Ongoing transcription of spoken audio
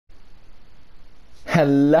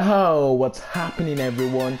Hello, what's happening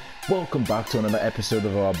everyone? Welcome back to another episode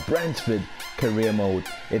of our Brentford career mode.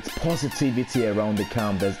 It's positivity around the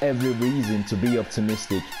camp. There's every reason to be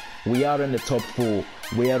optimistic. We are in the top 4.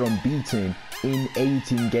 We are unbeaten in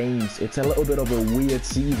 18 games. It's a little bit of a weird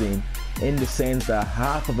season in the sense that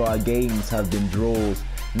half of our games have been draws.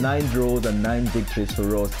 9 draws and 9 victories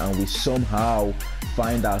for us, and we somehow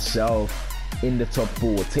find ourselves in the top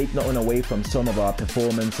 4. Take nothing away from some of our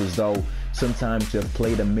performances though. Sometimes we have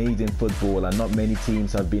played amazing football and not many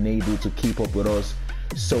teams have been able to keep up with us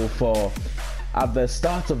so far. At the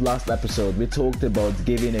start of last episode, we talked about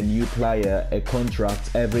giving a new player a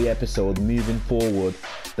contract every episode moving forward.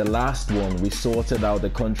 The last one, we sorted out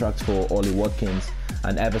the contract for Ollie Watkins,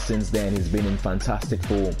 and ever since then he's been in fantastic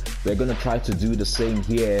form. We're going to try to do the same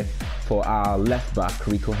here for our left back,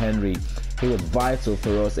 Rico Henry. He was vital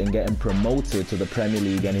for us in getting promoted to the Premier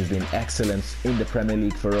League, and he's been excellent in the Premier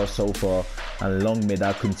League for us so far, and long may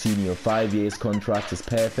that continue. 5 years contract is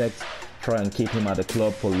perfect. Try and keep him at the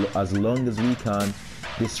club for as long as we can.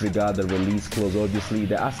 Disregard the release clause. Obviously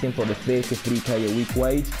they're asking for the 33k a week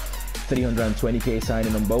wage, 320k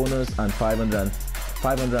signing on bonus, and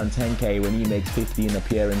 510k when he makes 15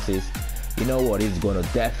 appearances. You know what, he's gonna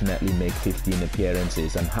definitely make 15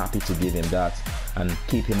 appearances. I'm happy to give him that and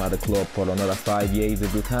keep him at the club for another 5 years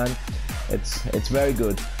if we can. It's very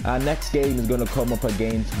good. Our next game is gonna come up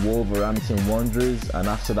against Wolverhampton Wanderers, and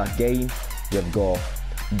after that game we've got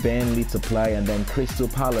Burnley to play and then Crystal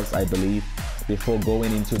Palace, I believe, before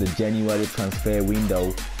going into the January transfer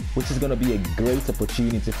window, which is gonna be a great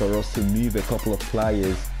opportunity for us to move a couple of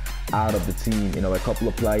players out of the team. You know, a couple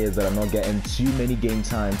of players that are not getting too many game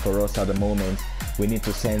time for us at the moment. We need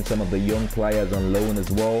to send some of the young players on loan as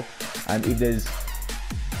well, and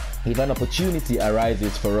if an opportunity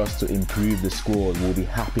arises for us to improve the squad, we'll be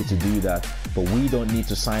happy to do that. But we don't need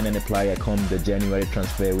to sign any player come the January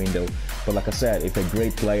transfer window. But like I said, if a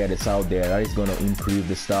great player that's out there that is going to improve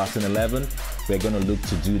the starting 11, we're going to look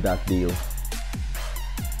to do that deal.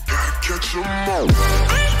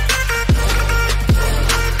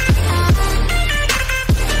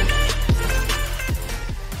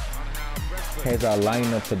 Here's our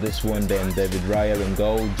lineup for this one then. David Raya in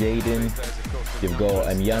goal, Jaden, you've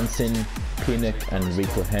got Jenson, Pinnock and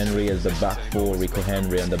Rico Henry as the back 4. Rico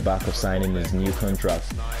Henry on the back of signing his new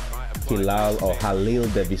contract. Halil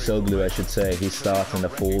Devisoglu, I should say, he starts in the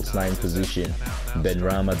false line position. Ben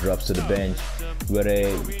Rama drops to the bench.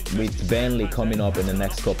 With Burnley coming up in the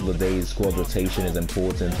next couple of days, squad rotation is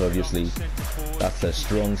important obviously. That's a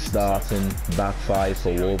strong starting back 5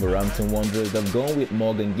 for Wolverhampton Wanderers. They've gone with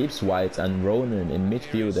Morgan Gibbs-White and Ronan in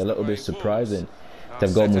midfield, a little bit surprising.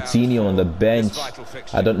 They've got Moutinho on the bench.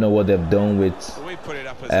 I don't know what they've done with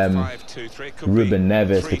Ruben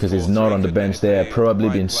Neves, because he's not on the bench there. Probably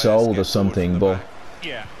been sold or something, but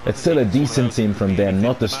it's still a decent team from them.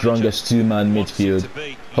 Not the strongest 2-man midfield.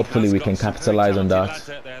 Hopefully we can capitalize on that.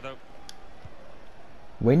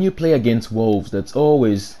 When you play against Wolves, that's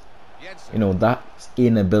always, you know, that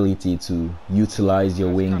inability to utilize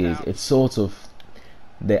your wingers. It's sort of,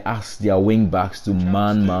 they ask their wing backs to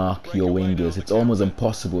man mark your wingers. It's almost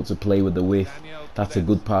impossible to play with the width. That's a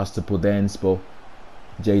good pass to Podence, but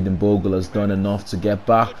Jaden Bogle has done enough to get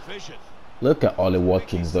back. Look at Ollie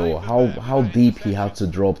Watkins though, how deep he had to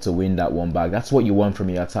drop to win that one back. That's what you want from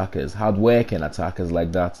your attackers, hard working attackers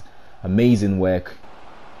like that. Amazing work.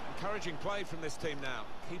 Encouraging play from this team now,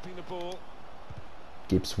 keeping the ball.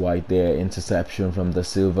 Gibbs-White there, interception from Da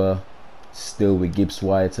Silva. Still with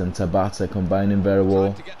Gibbs-White and Tabata combining very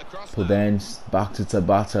well. Podence back to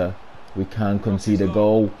Tabata. We can't concede a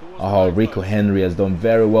goal. Oh, Rico Henry has done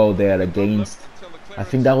very well there against, I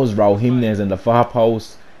think that was Raul Jimenez in the far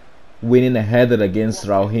post. Winning a header against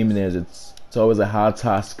Raul Jimenez, it's always a hard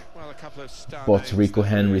task. But Rico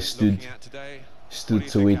Henry stood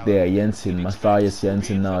to it there. Jenson, Mathias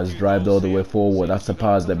Jenson now has drived all the way forward. That's a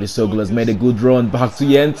pass that Bisoglu has made a good run back to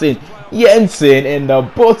Jenson. Jenson in the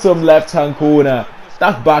bottom left hand corner.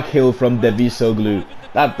 That back heel from Devisoglu.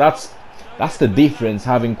 That's the difference,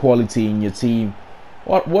 having quality in your team.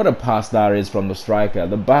 What a pass that is from the striker.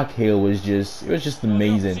 The back heel was just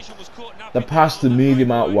amazing. The pass to move him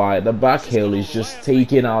out wide. The back heel is just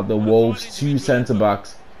taking out the Wolves' 2 centre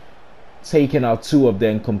backs. Taking out 2 of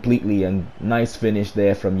them completely, and nice finish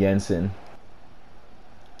there from Jenson.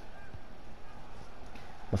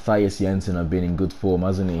 Mathias Jenson has been in good form,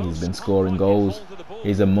 hasn't he? He's been scoring goals.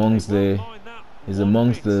 He's amongst the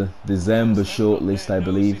December shortlist, I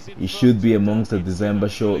believe. He should be amongst the December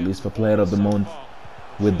shortlist for Player of the Month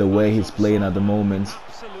with the way he's playing at the moment.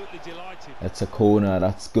 It's a corner.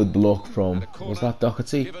 That's good block from, was that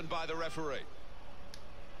Doherty?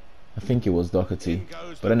 I think it was Doherty.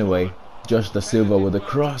 But anyway, Josh Da Silva with the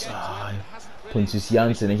cross. Pontus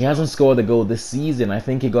Jenson. He hasn't scored a goal this season. I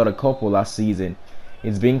think he got a couple last season.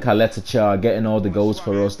 It's been Kaleta Char getting all the goals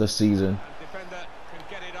for us this season.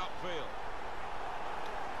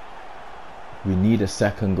 We need a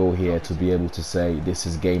second goal here to be able to say this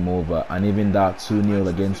is game over. And even that 2-0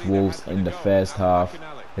 against Wolves in the first half,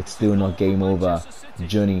 it's still not game over.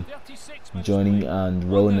 Johnny and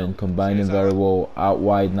Ronan combining very well. Out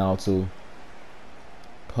wide now to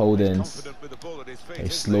Podence. He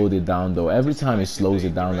slowed it down though. Every time he slows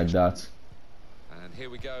it down like that. And here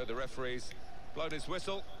we go, the referee's blown his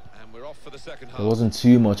whistle. And we're off for the second half. There wasn't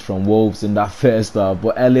too much from Wolves in that first half,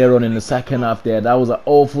 but earlier on in the second half there, that was an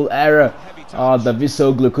awful error.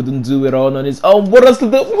 Davisoglu couldn't do it all on his own. What has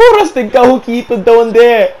the goalkeeper done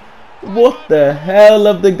there? What the hell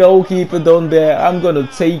have the goalkeeper done there? I'm going to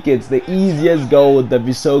take it. It's the easiest goal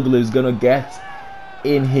Davisoglu is going to get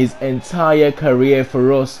in his entire career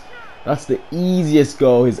for us. That's the easiest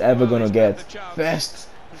goal he's ever going to get.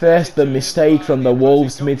 First the mistake from the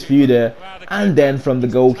Wolves midfielder, and then from the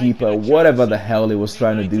goalkeeper. Whatever the hell he was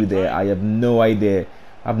trying to do there, I have no idea.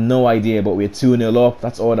 But we're 2-0 up.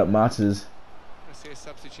 That's all that matters. I see a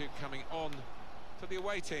substitute coming on for the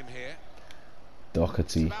away team here.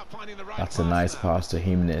 Doherty. That's a nice pass to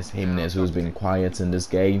Jimenez. Jimenez, who's been quiet in this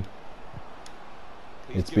game.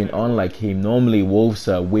 It's been unlike him. Normally Wolves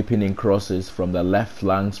are whipping in crosses from the left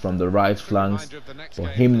flanks, from the right flanks, but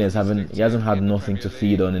Jimenez hasn't had nothing to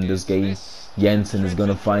feed on in this game. Jenson is going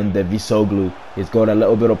to find Davisoglu. He's got a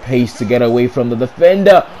little bit of pace to get away from the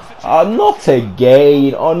defender. Not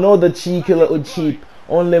again. Another cheeky little cheap.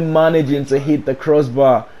 Only managing to hit the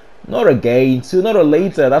crossbar. Not again. Sooner or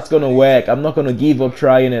later that's going to work. I'm not going to give up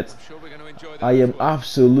trying it. I am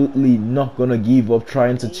absolutely not going to give up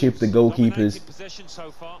trying to chip the goalkeepers.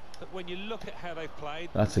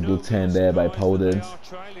 That's a good turn there by Podence.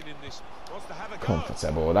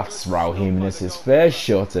 Comfortable. That's Raul Jimenez's first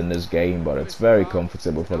shot in this game, but it's very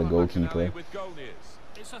comfortable for the goalkeeper.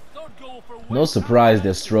 No surprise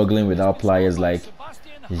they're struggling without players like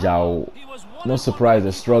João. No surprise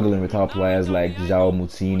they're struggling without players like João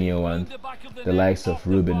Moutinho and the likes of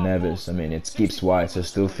Ruben Neves. I mean, it's Gibbs White, so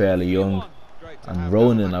still fairly young. And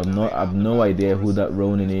Ronan, I've no idea who that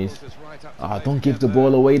Ronan is. Don't give the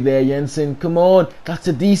ball away there, Jenson. Come on, that's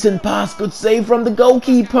a decent pass. Good save from the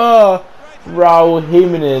goalkeeper. Raul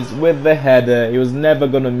Jimenez with the header. He was never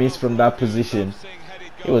going to miss from that position.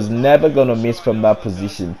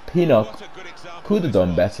 Pinnock could have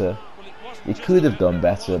done better. He could have done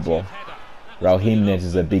better, but Raul Jimenez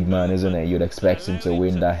is a big man, isn't it? You'd expect him to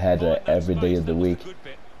win that header every day of the week.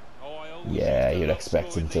 Yeah, you'd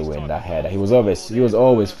expect him to win that header. He was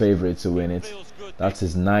always favourite to win it. That's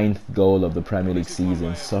his 9th goal of the Premier League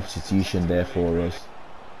season. Substitution there for us.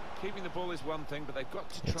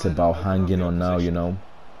 It's about hanging on now, you know.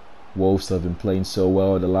 Wolves have been playing so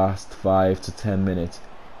well the last 5 to 10 minutes.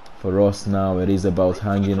 For us now, it is about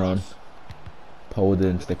hanging on.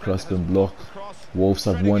 Podence, the cross been blocked. Wolves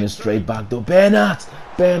have won it straight back though.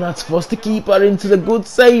 Bernard's forced the keeper into the good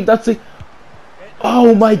save. That's it.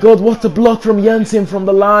 Oh my god, what a block from Jenson from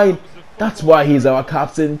the line. That's why he's our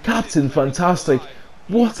captain. Captain, fantastic.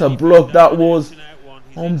 What a block that was.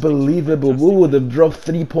 Unbelievable. We would have dropped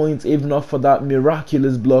 3 points if not for that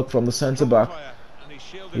miraculous block from the centre back.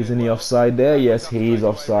 Isn't he offside there? Yes, he is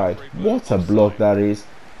offside. What a block that is.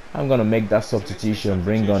 I'm going to make that substitution,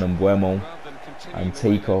 bring on Mbuemo and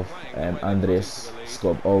take off Andres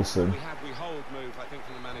Scott Olsen.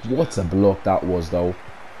 What a block that was though.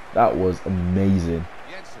 That was amazing.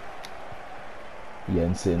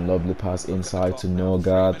 Jenson, lovely pass inside to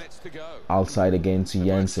Norgard. Outside again to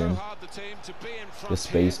Jenson. The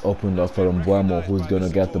space opened up for Mbuemo, who's going to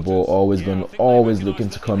get the ball. Always looking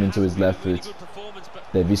to come into his left foot.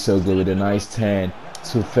 Davisoglu with a nice turn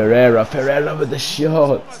to Ferreira. Ferreira with the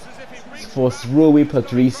shot. For Rui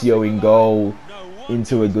Patricio in goal.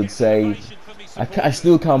 Into a good save. I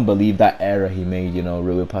still can't believe that error he made, you know,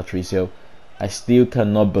 Rui Patricio. I still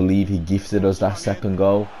cannot believe he gifted us that second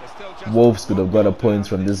goal. Wolves could have got a point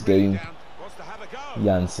from this game.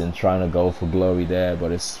 Jenson trying to go for glory there,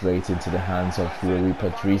 but it's straight into the hands of Rui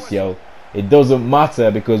Patricio. It doesn't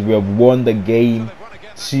matter because we have won the game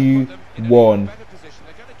 2-1.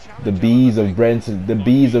 The bees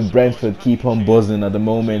of Brentford keep on buzzing at the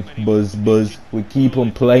moment. Buzz. We keep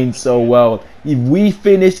on playing so well. If we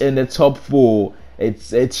finish in the top 4,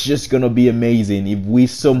 it's just gonna be amazing. If we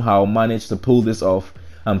somehow manage to pull this off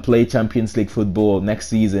and play Champions League football next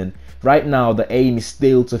season. Right now, the aim is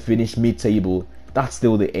still to finish mid-table. That's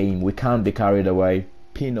still the aim. We can't be carried away.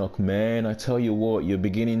 Pinnock, man, I tell you what, you're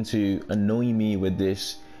beginning to annoy me with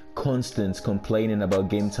this constant complaining about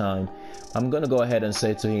game time, I'm gonna go ahead and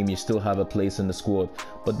say to him, you still have a place in the squad.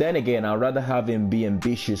 But then again, I'd rather have him be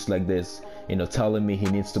ambitious like this, you know, telling me he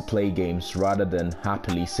needs to play games rather than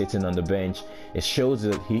happily sitting on the bench. It shows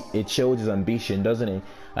that it shows his ambition, doesn't it?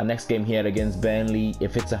 Our next game here against Burnley,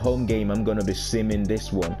 if it's a home game, I'm gonna be simming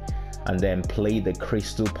this one and then play the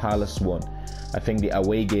Crystal Palace one. I think the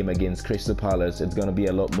away game against Crystal Palace, it's gonna be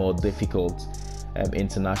a lot more difficult.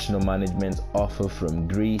 International management offer from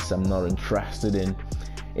Greece. I'm not interested in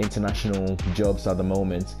international jobs at the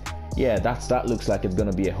moment. Yeah, that looks like it's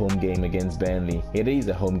gonna be a home game against Burnley. It is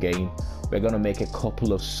a home game. We're gonna make a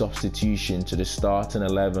couple of substitutions to the starting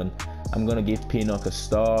 11. I'm gonna give Pinnock a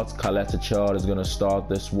start. Kaleta is gonna start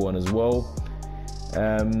this one as well.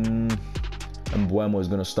 And Buemo is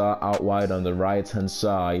gonna start out wide on the right hand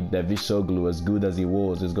side. Devisoglu, as good as he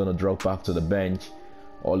was, is gonna drop back to the bench.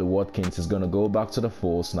 Ollie Watkins is gonna go back to the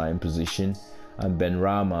false 9 position, and Ben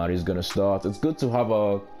Rama is gonna start. It's good to have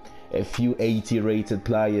a few 80 rated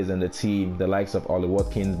players in the team, the likes of Ollie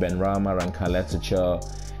Watkins, Ben Rama and Kaleta.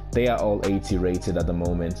 They are all 80 rated at the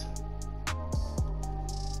moment.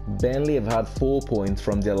 Burnley have had 4 points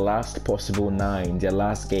from their last possible 9. Their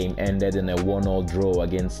last game ended in a 1-1 draw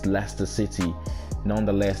against Leicester City.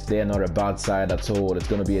 Nonetheless, they're not a bad side at all. It's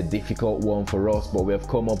going to be a difficult one for us, but we have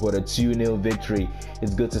come up with a 2-0 victory.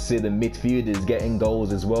 It's good to see the midfielders getting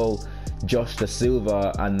goals as well. Josh Da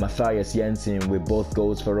Silva and Mathias Jenson with both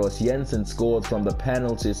goals for us. Jenson scored from the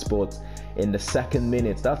penalty spot in the 2nd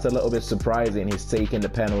minute. That's a little bit surprising. He's taking the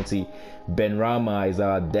penalty. Ben Rama is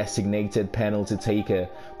our designated penalty taker,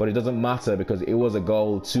 but it doesn't matter because it was a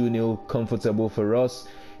goal. 2-0, comfortable for us.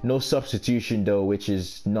 No substitution though, which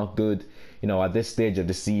is not good. You know, at this stage of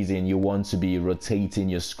the season, you want to be rotating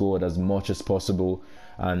your squad as much as possible,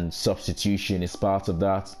 and substitution is part of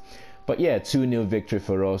that. But yeah, 2-0 victory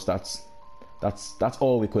for us. That's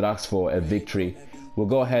all we could ask for, a victory. We'll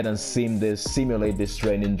go ahead and simulate this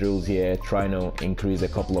training drills here, trying to increase a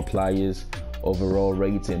couple of players' overall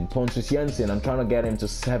rating. Pontus Jensen, I'm trying to get him to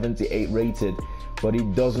 78 rated, but he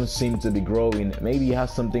doesn't seem to be growing. Maybe it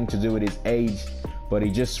has something to do with his age, but he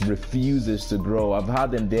just refuses to grow. I've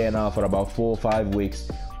had him there now for about 4 or 5 weeks,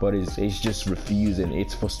 but he's just refusing.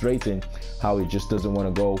 It's frustrating how he just doesn't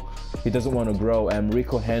want to go. He doesn't want to grow.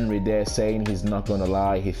 Rico Henry there saying he's not going to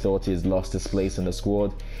lie. He thought he's lost his place in the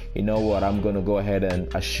squad. You know what? I'm going to go ahead and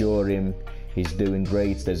assure him he's doing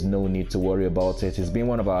great. There's no need to worry about it. He's been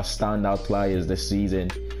one of our standout players this season,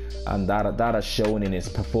 and that has shown in his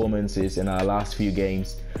performances in our last few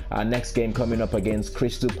games. Our next game coming up against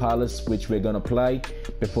Crystal Palace, which we're going to play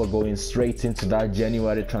before going straight into that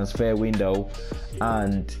January transfer window,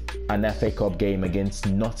 and an FA Cup game against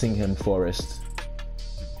Nottingham Forest.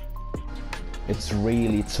 It's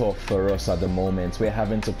really tough for us at the moment. We're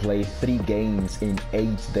having to play 3 games in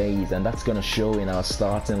 8 days, and that's going to show in our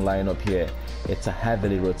starting lineup here. It's a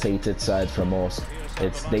heavily rotated side from us.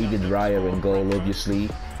 It's David Raya in goal, obviously.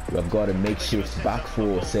 We've got a makeshift back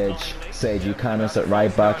four, Serge Ucanos at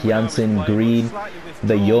right back, Jenson, Green,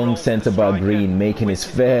 the young centre-back Green making his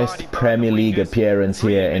first Premier League appearance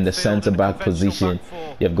here in the centre-back position.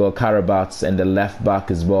 You've got Karabats and the left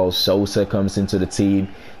back as well. Sosa comes into the team.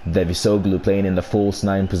 Devisoglu playing in the false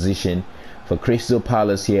 9 position. For Crystal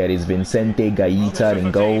Palace here, it is Vicente Gaita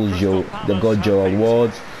in goal. They've got Joel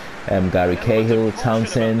Ward, Gary Cahill,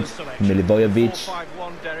 Townsend, Milivojevic.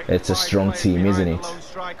 It's a strong team, isn't it?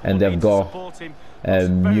 And they've got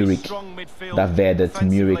Murik, that Vedat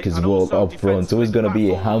Murik as well up front. So he's going to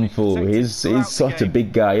be a handful. He's such a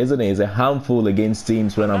big guy, isn't he? He's a handful against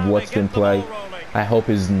teams when I've watched him play. I hope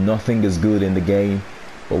he's nothing as good in the game,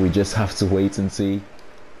 but we just have to wait and see.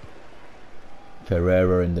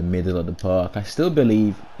 Pereira in the middle of the park. I still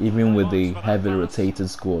believe, even with the heavily rotated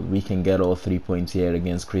squad, we can get all 3 points here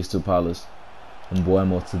against Crystal Palace. And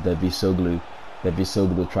Buemo to Devisoglu.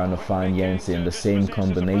 Devisoglu trying to find Jensen, the same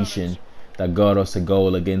combination that got us a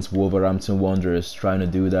goal against Wolverhampton Wanderers, trying to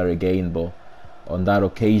do that again, but on that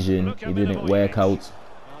occasion it didn't work out.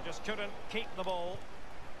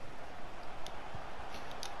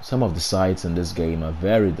 Some of the sides in this game are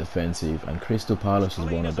very defensive, and Crystal Palace is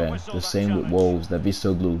one of them. The same with Wolves.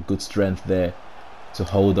 Devisoglu, good strength there to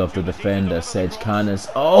hold off the defender, Serge Canis.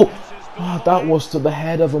 Oh, that was to the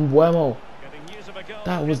head of Mbuemo.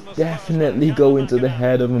 That was definitely going to the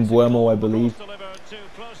head of Mbuemo, I believe.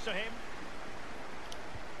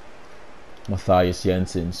 Mathias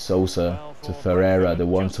Jensen, Sosa to Ferreira. The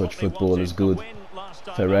one-touch football is good.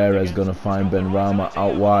 Ferreira is going to find Ben Rama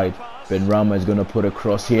out wide. Ben Rama is going to put a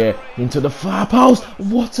cross here into the far post.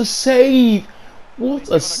 What a save! What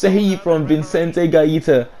a save from Vicente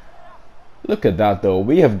Gaita. Look at that though.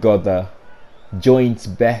 We have got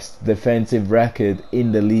joint best defensive record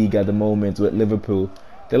in the league at the moment with Liverpool.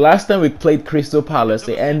 The last time we played Crystal Palace,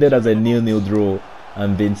 it ended as a 0-0 draw,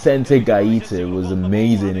 and Vicente Gaita was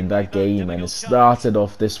amazing in that game, and it started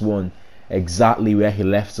off this one exactly where he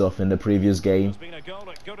left off in the previous game.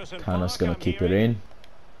 Canos gonna keep it in.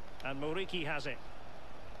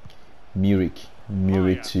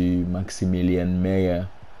 Muric to Maximilian Meyer.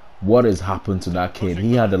 What has happened to that kid?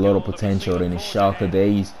 He had a lot of potential in his Schalke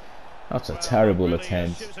days. That's a terrible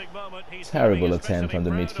attempt. Terrible attempt from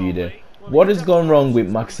the midfielder. What has gone wrong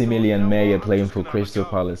with Maximilian Meyer playing for Crystal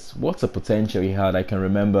Palace? What a potential he had. I can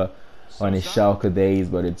remember on his Schalke days,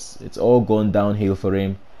 but it's all gone downhill for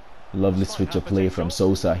him. Lovely switch of play from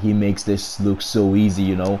Sosa. He makes this look so easy,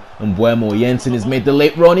 you know. And Jenson has made the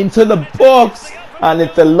late run into the box, and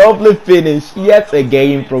it's a lovely finish yet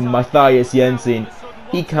again from Mathias Jenson.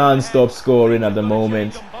 He can't stop scoring at the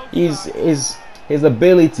moment. His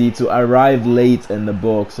ability to arrive late in the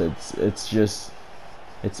box,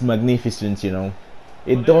 it's magnificent, you know.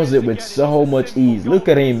 It does it with so much ease. Look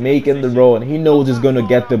at him making the run. He knows he's going to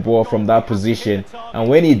get the ball from that position, and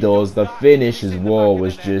when he does, the finish as well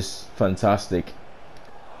was just fantastic.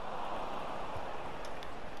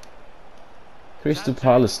 Crystal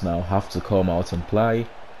Palace now have to come out and play.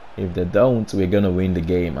 If they don't, we're going to win the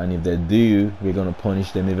game, and if they do, we're going to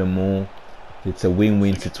punish them even more. It's a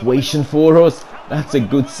win-win situation for us. That's a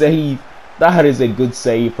good save. That is a good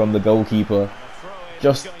save from the goalkeeper.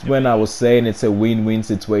 Just when I was saying it's a win-win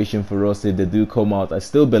situation for us if they do come out, I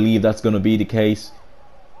still believe that's going to be the case.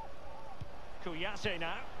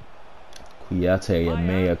 Kouyaté and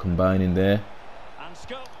Meyer combining there.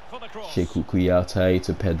 Sheku Kouyaté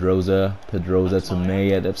to Pedrosa. Pedrosa to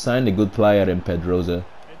Meyer. They've signed a good player in Pedrosa.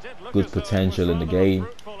 Good potential in the game.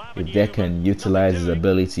 If they can utilize his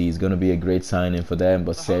ability, it's going to be a great signing for them.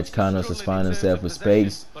 But Serge Canos has found himself with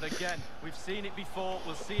space.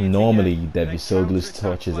 Normally, Devisoglu's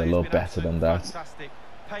touch is a lot better than that.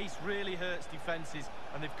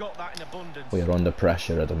 We are under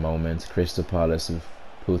pressure at the moment. Crystal Palace have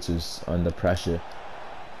put us under pressure.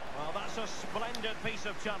 Well, that's a splendid piece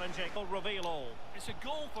of challenging. Reveal all. It's a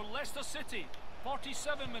goal for Leicester City.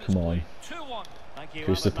 47 minutes. Come on. 2-1.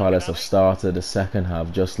 Crystal Palace have started the second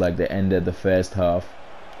half just like they ended the first half.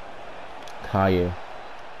 Kaya.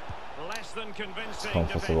 It's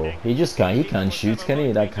comfortable. He can't shoot, can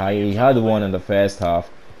he? That Kaya, he had one in the first half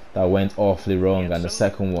that went awfully wrong, and the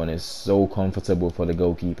second one is so comfortable for the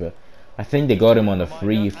goalkeeper. I think they got him on a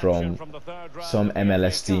free from some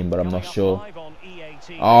MLS team, but I'm not sure.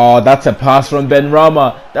 Oh, that's a pass from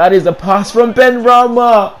Benrahma. That is a pass from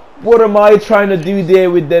Benrahma. What am I trying to do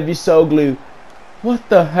there with Devisoglu? What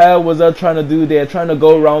the hell was I trying to do there? Trying to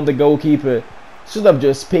go around the goalkeeper. Should have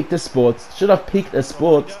just picked a spot. Should have picked a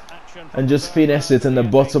spot and just finish it in the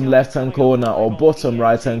bottom left-hand corner or bottom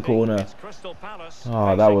right-hand corner.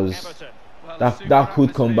 Oh, that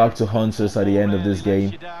could come back to haunt us at the end of this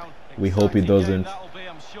game. We hope it doesn't.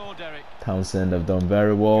 Townsend have done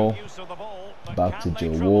very well. Back to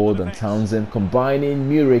Joe Ward, and Townsend combining.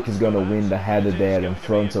 Muric is going to win the header there in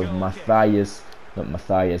front of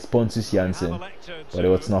Pontus Janssen, but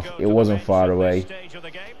it wasn't far away.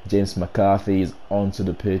 James McCarthy is onto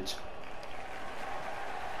the pitch.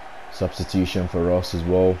 Substitution for us as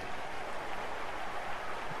well.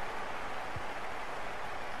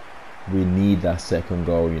 We need that second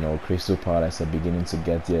goal, you know. Crystal Palace are beginning to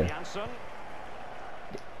get there.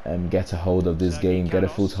 Get a hold of this game, get a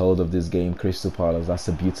foothold of this game. Crystal Palace, that's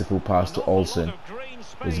a beautiful pass to Olsen.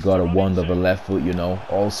 He's got a wonder of a left foot, you know.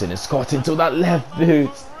 Olsen is caught into that left foot.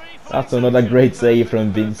 That's another great save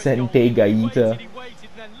from Vicente Gaita.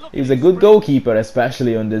 He's a good goalkeeper,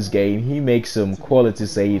 especially on this game. He makes some quality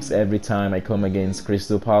saves every time I come against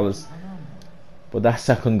Crystal Palace. But that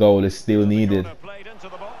second goal is still needed.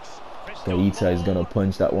 Gaita is going to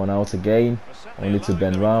punch that one out again. Only to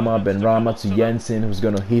Benrahma. Benrahma to Jenson, who's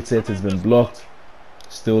going to hit it. It's been blocked.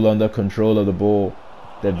 Still under control of the ball.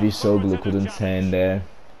 Devisoglu couldn't turn there.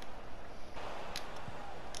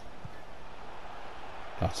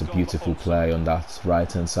 That's a beautiful play on that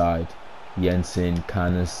right hand side. Jenson,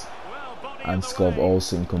 Canis and Skov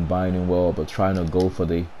Olsen combining well, but trying to go for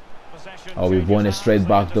the... Oh, we've won it straight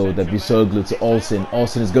back though. Devisoglu to Olsen.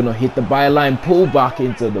 Olsen is going to hit the byline, pull back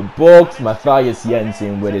into the box. Mathias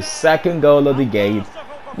Jenson with his second goal of the game.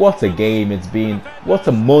 What a game it's been. What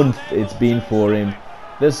a month it's been for him.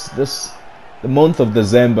 The month of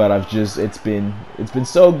December, it's been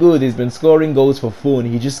so good. He's been scoring goals for fun.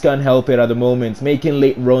 He just can't help it at the moment, making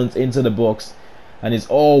late runs into the box, and he's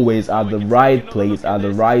always at the right place at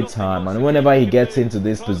the right time. And whenever he gets into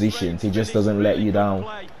these positions, he just doesn't let you down.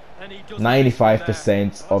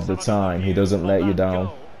 95% of the time, he doesn't let you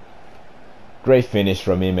down. Great finish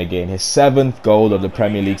from him again. His 7th goal of the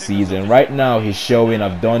Premier League season. Right now, he's showing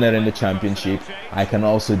I've done it in the Championship. I can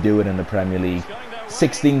also do it in the Premier League.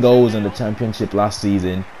 16 goals in the Championship last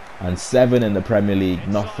season and 7 in the Premier League.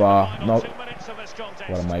 Not far. Not.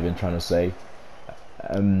 What am I even trying to say?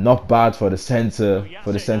 Not bad for the centre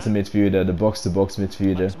midfielder, the box-to-box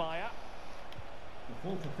midfielder.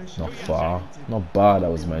 Not far. Not bad, I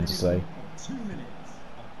was meant to say.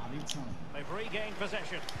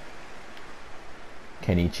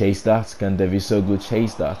 Can he chase that? Can Davisogu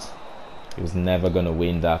chase that? He was never going to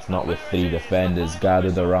win that, not with 3 defenders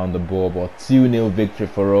gathered around the ball. But 2-0 victory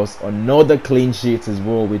for us. Another clean sheet as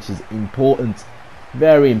well, which is important.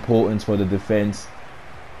 Very important for the defence.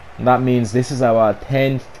 That means this is our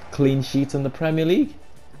 10th clean sheet in the Premier League.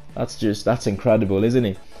 That's incredible, isn't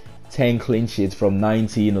it? 10 clean sheets from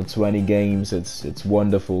 19 or 20 games. It's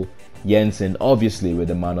wonderful. Jenson, obviously, with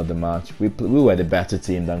the man of the match. We were the better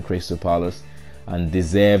team than Crystal Palace and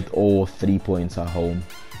deserved all 3 points at home.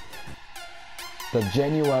 The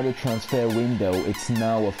January transfer window, it's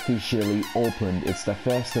now officially opened. It's the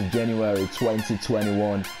 1st of January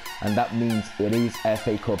 2021, and that means it is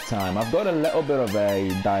FA Cup time. I've got a little bit of a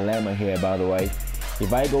dilemma here, by the way.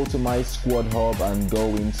 If I go to my squad hub and go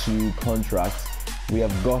into contracts, we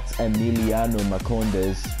have got Emiliano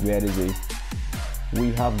Marcondes. Where is he?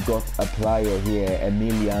 We have got a player here,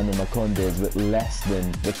 Emiliano Marcondes,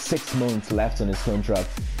 with 6 months left on his contract.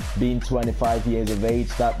 Being 25 years of age,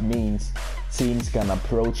 that means teams can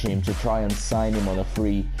approach him to try and sign him on a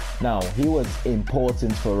free. Now, he was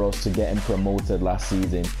important for us to get him promoted last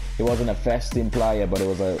season. He wasn't a first team player, but he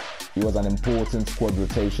was an important squad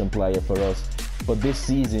rotation player for us. But this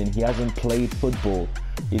season, he hasn't played football.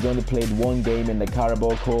 He's only played 1 game in the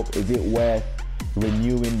Carabao Cup. Is it worth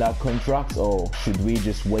renewing that contract, or should we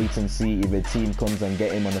just wait and see if a team comes and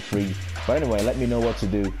get him on a free? But anyway, let me know what to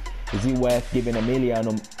do. Is it worth giving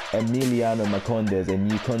Emiliano Marcondes a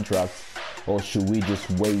new contract, or should we just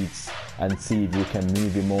wait and see if we can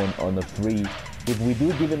move him on a free? If we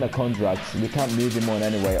do give him a contract, we can't move him on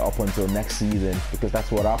anyway up until next season, because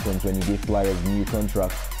that's what happens when you give players new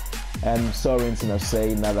contracts. And Sorensen have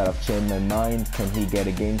said, now that I've changed my mind, can he get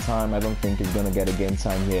a game time? I don't think he's going to get a game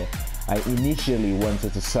time here. I initially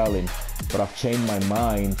wanted to sell him, but I've changed my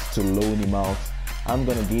mind to loan him out. I'm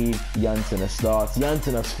going to give Jenson a start.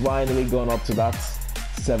 Jenson has finally gone up to that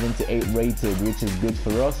 78 rated, which is good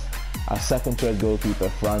for us. Our second choice goalkeeper,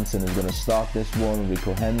 Franson, is going to start this one.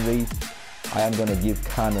 Rico Henry. I am going to give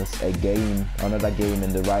Canis another game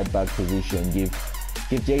in the right back position. Give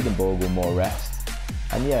Jaden Bogle more rest.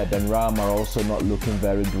 And yeah, then Ram are also not looking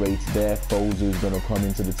very great there. Fozu is going to come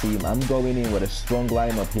into the team. I'm going in with a strong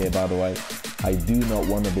lineup here, by the way. I do not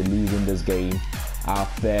want to be losing this game. Our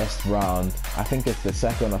first round, I think it's the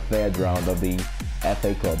 2nd or 3rd round of the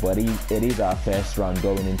FA Cup, but it is our first round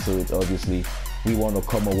going into it. Obviously, we want to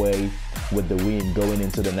come away with the win going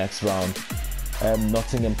into the next round.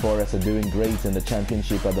 Nottingham Forest are doing great in the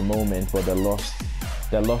Championship at the moment, but they lost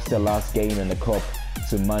their last game in the Cup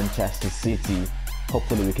to Manchester City.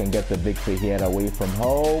 Hopefully we can get the victory here away from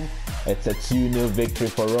home. It's a 2-0 victory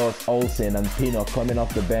for us. Olsen and Pinnock coming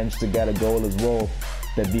off the bench to get a goal as well.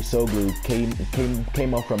 The Davisogu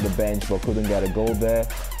came off from the bench but couldn't get a goal there.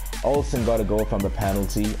 Olsen got a goal from the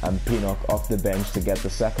penalty and Pinnock off the bench to get the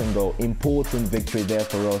 2nd goal. Important victory there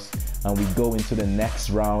for us, and we go into the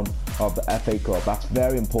next round of the FA Cup. That's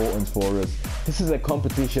very important for us. This is a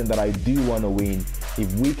competition that I do want to win.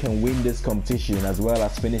 If we can win this competition as well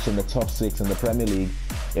as finish in the top 6 in the Premier League,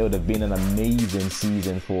 it would have been an amazing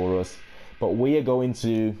season for us. But we are going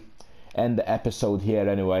to end the episode here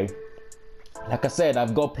anyway. Like I said,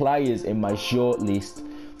 I've got players in my short list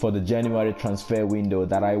for the January transfer window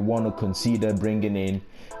that I want to consider bringing in.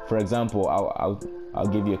 For example, I'll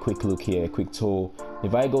give you a quick look here, a quick tour.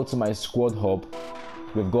 If I go to my squad hub,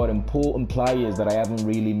 we've got important players that I haven't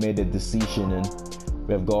really made a decision in.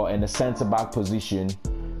 We've got in the centre-back position,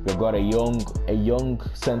 we've got a young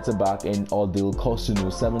centre-back in Odile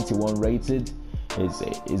Kosunu, 71 rated.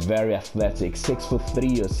 He's very athletic,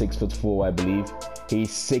 6'3" or 6'4", I believe. He's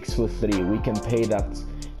 6'3". We can pay that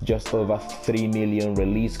just over 3 million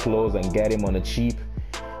release clause and get him on a cheap.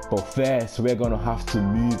 But first, we're going to have to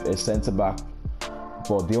move a centre-back.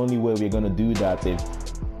 But the only way we're going to do that is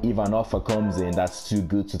if an offer comes in that's too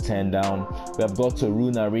good to turn down. We have got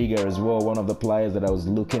Toruna Riga as well, one of the players that I was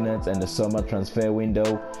looking at in the summer transfer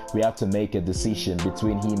window. We have to make a decision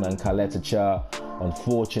between him and Kaleta Char.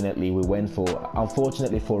 Unfortunately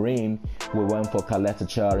for him, we went for Kaleta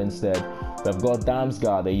Char instead. We've got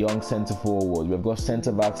Damsgaard, a young centre forward. We've got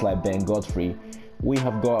centre backs like Ben Godfrey. we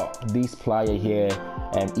have got this player here,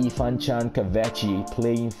 Ifan Kavechi,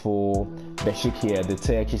 playing for Beşiktaş, the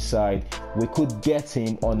Turkish side. We could get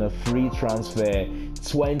him on a free transfer.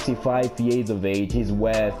 25 years of age, he's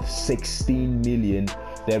worth 16 million.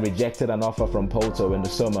 They rejected an offer from Porto in the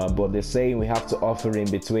summer, but they're saying we have to offer him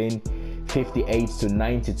between 58 to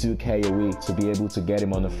 92k a week to be able to get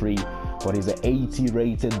him on a free. But he's an 80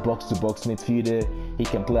 rated box-to-box midfielder. He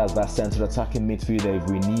can play as that central attacking midfielder if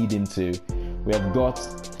we need him to. We have got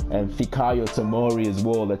Fikayo Tomori as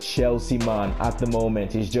well, a Chelsea man at the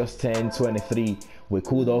moment. He's just turned 23. We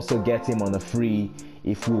could also get him on a free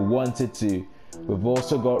if we wanted to. We've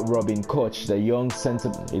also got Robin Koch, the young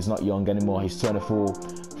centre. He's not young anymore, he's 24,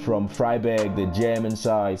 from Freiburg, the German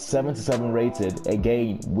side, 77 rated.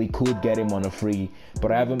 Again, we could get him on a free,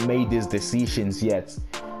 but I haven't made these decisions yet.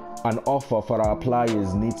 An offer for our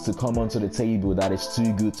players needs to come onto the table that is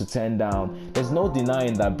too good to turn down. There's no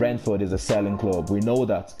denying that Brentford is a selling club. We know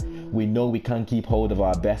that. We know we can't keep hold of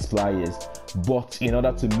our best players, but in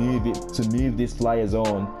order to move these players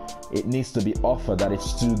on, it needs to be offered that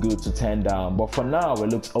it's too good to turn down. But for now, it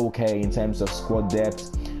looks okay in terms of squad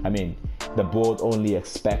depth. I mean, the board only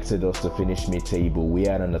expected us to finish mid-table. We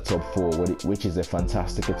are in the top 4, which is a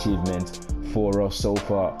fantastic achievement for us so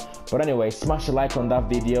far. But anyway, smash a like on that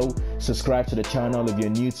video, subscribe to the channel if you're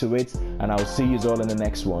new to it, and I'll see you all in the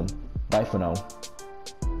next one. Bye for now.